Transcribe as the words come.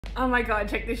Oh my God,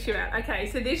 check this shoe out. Okay,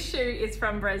 so this shoe is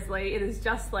from Bresley. It has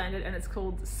just landed and it's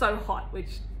called Sohot,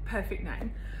 which perfect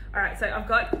name. All right, so I've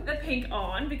got the pink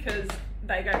on because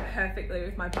they go perfectly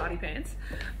with my party pants.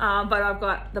 But I've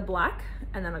got the black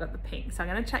and then I've got the pink. So I'm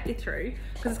gonna chat you through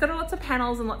because it's got lots of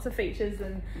panels and lots of features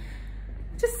and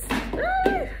just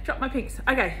drop my pinks.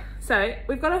 Okay, so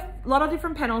we've got a lot of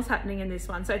different panels happening in this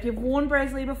one. So if you've worn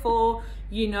Bresley before,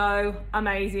 you know,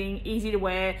 amazing, easy to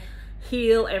wear,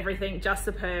 heel, everything, just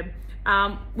superb.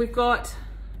 We've got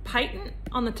patent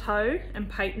on the toe and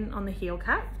patent on the heel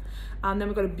cap. Then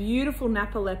we've got a beautiful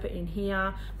Napa leopard in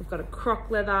here. We've got a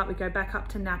croc leather. We go back up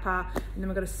to Napa, and then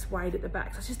we've got a suede at the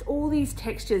back. So it's just all these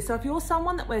textures. So if you're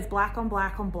someone that wears black on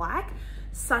black on black,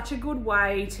 such a good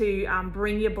way to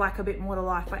bring your black a bit more to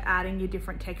life by adding your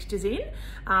different textures in.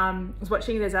 I was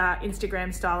watching, there's an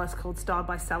Instagram stylist called Styled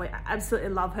by Sally. I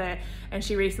absolutely love her. And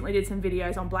she recently did some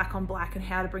videos on black and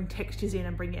how to bring textures in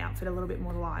and bring your outfit a little bit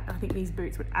more to life. I think these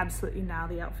boots would absolutely nail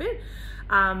the outfit.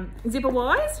 Zipper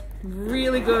wise,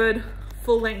 really good.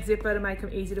 Full length zipper to make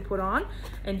them easy to put on,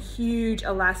 and huge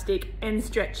elastic and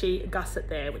stretchy gusset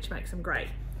there, which makes them great.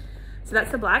 So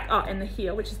that's the black. Oh, and the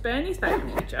heel, which is Bernie's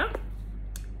favorite picture.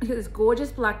 You got this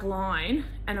gorgeous black line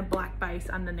and a black base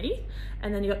underneath,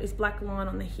 and then you got this black line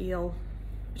on the heel,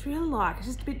 which I really like. It's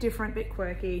just a bit different, a bit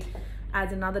quirky,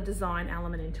 adds another design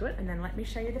element into it. And then let me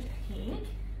show you the pink,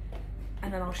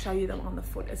 and then I'll show you them on the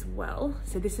foot as well.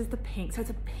 So this is the pink. So it's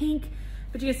a pink,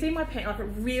 but you can see my pants, like it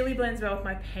really blends well with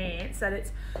my pants, that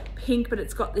it's pink, but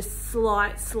it's got this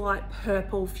slight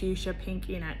purple fuchsia pink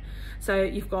in it. So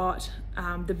you've got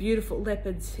the beautiful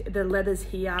leopards, the leathers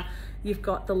here. You've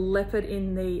got the leopard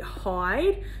in the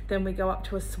hide. Then we go up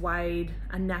to a suede,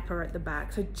 a Napa at the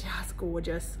back. So just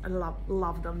gorgeous. I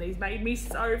love them. These made me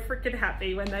so freaking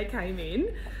happy when they came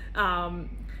in.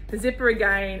 The zipper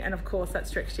again, and of course that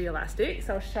stretchy elastic.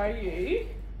 So I'll show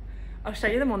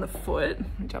you them on the foot.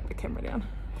 Let me drop the camera down.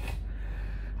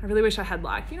 I really wish I had,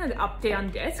 like, you know, the up down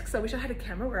desks. I wish I had a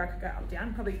camera where I could go up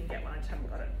down. Probably can get one, I just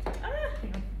haven't got it.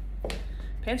 Hang on.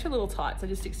 Pants are a little tight, so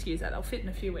just excuse that. They'll fit in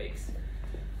a few weeks.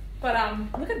 But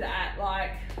look at that,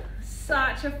 like,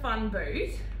 such a fun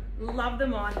boot. Love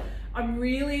them on.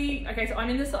 Okay, so I'm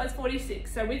in the size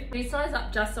 46. So with this size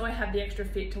up just so I have the extra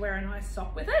fit to wear a nice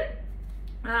sock with it.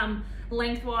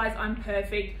 Lengthwise, I'm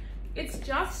perfect. It's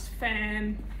just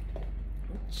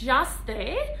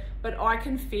there, but I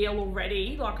can feel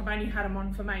already, like I've only had them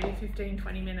on for maybe 15,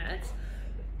 20 minutes.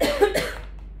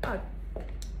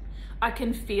 I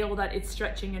can feel that it's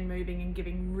stretching and moving and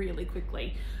giving really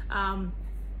quickly.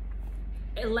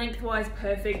 Lengthwise,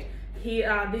 perfect.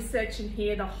 Here, this section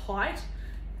here, the height,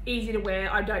 easy to wear.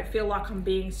 I don't feel like I'm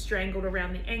being strangled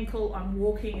around the ankle. I'm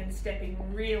walking and stepping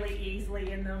really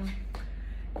easily in them.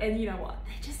 And you know what?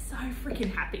 They're just so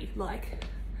freaking happy. Like,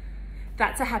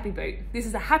 that's a happy boot. This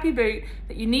is a happy boot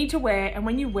that you need to wear, and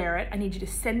when you wear it, I need you to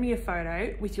send me a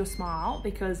photo with your smile,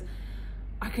 because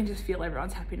I can just feel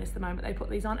everyone's happiness the moment they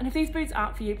put these on. And if these boots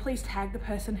aren't for you, please tag the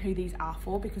person who these are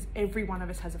for, because every one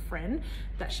of us has a friend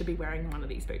that should be wearing one of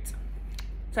these boots.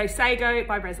 So Say Go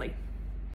by Bresley.